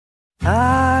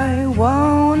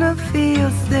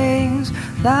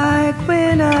Like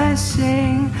when I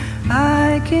sing,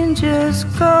 I can just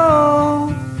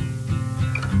go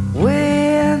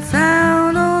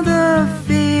without all the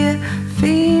fear.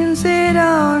 Fiends that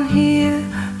aren't here,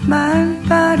 mind,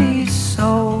 body,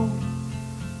 soul.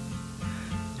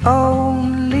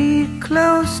 Only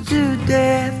close to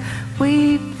death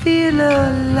we feel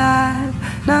alive,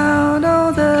 not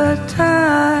all the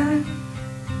time.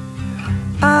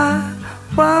 I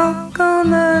walk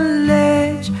on the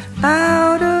ledge,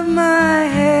 out of my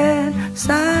head,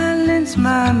 silence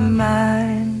my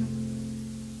mind.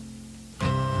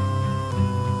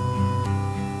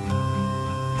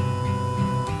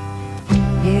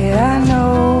 Yeah, I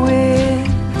know it,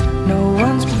 no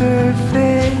one's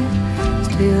perfect,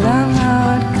 still I'm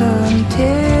not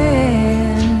content.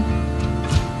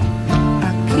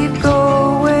 I keep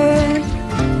going,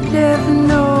 never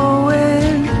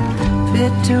knowing,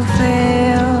 fit to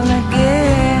fail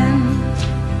again.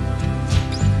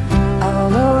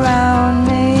 All around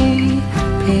me,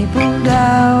 people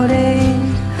doubting,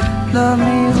 love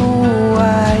me who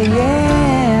I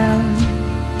am.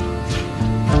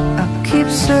 I keep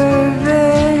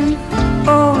serving,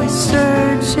 always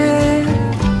searching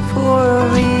for a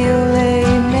real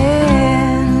amen.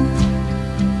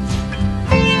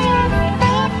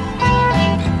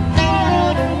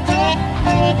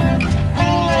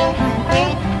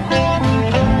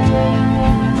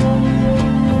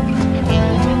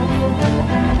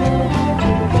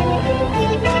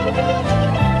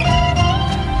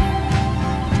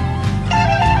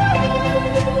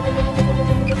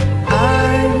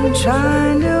 I'm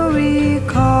trying to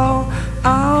recall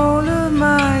all of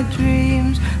my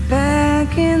dreams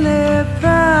back in their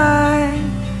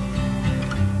prime,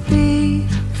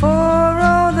 before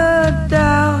all the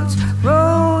doubts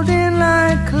rolled in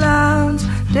like clouds,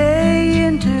 day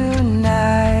into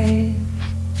night.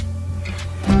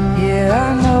 Yeah, I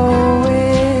know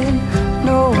it,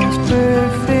 no one's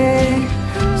perfect,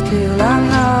 still I'm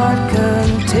not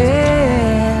content.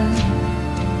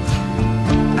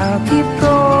 I'll keep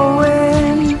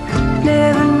going,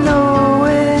 never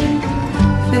knowing,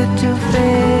 fit to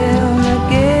fail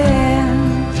again.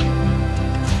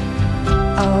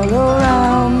 All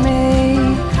around me,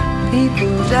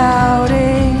 people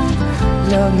doubting,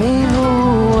 love me who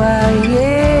I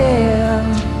am.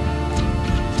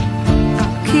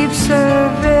 I'll keep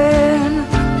serving,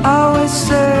 always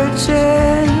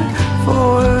searching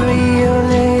for a real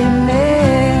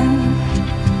amen.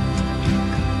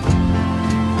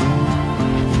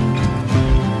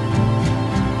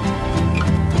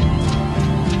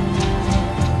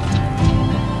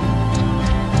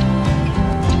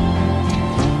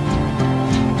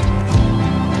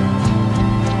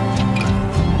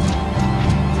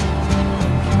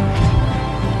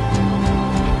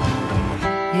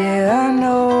 Yeah, I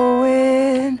know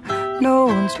it, no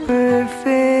one's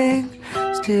perfect,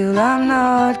 still I'm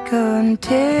not content.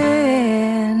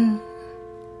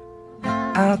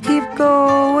 I'll keep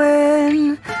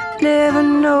going, never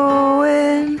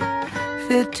knowing,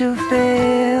 fit to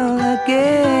fail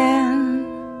again.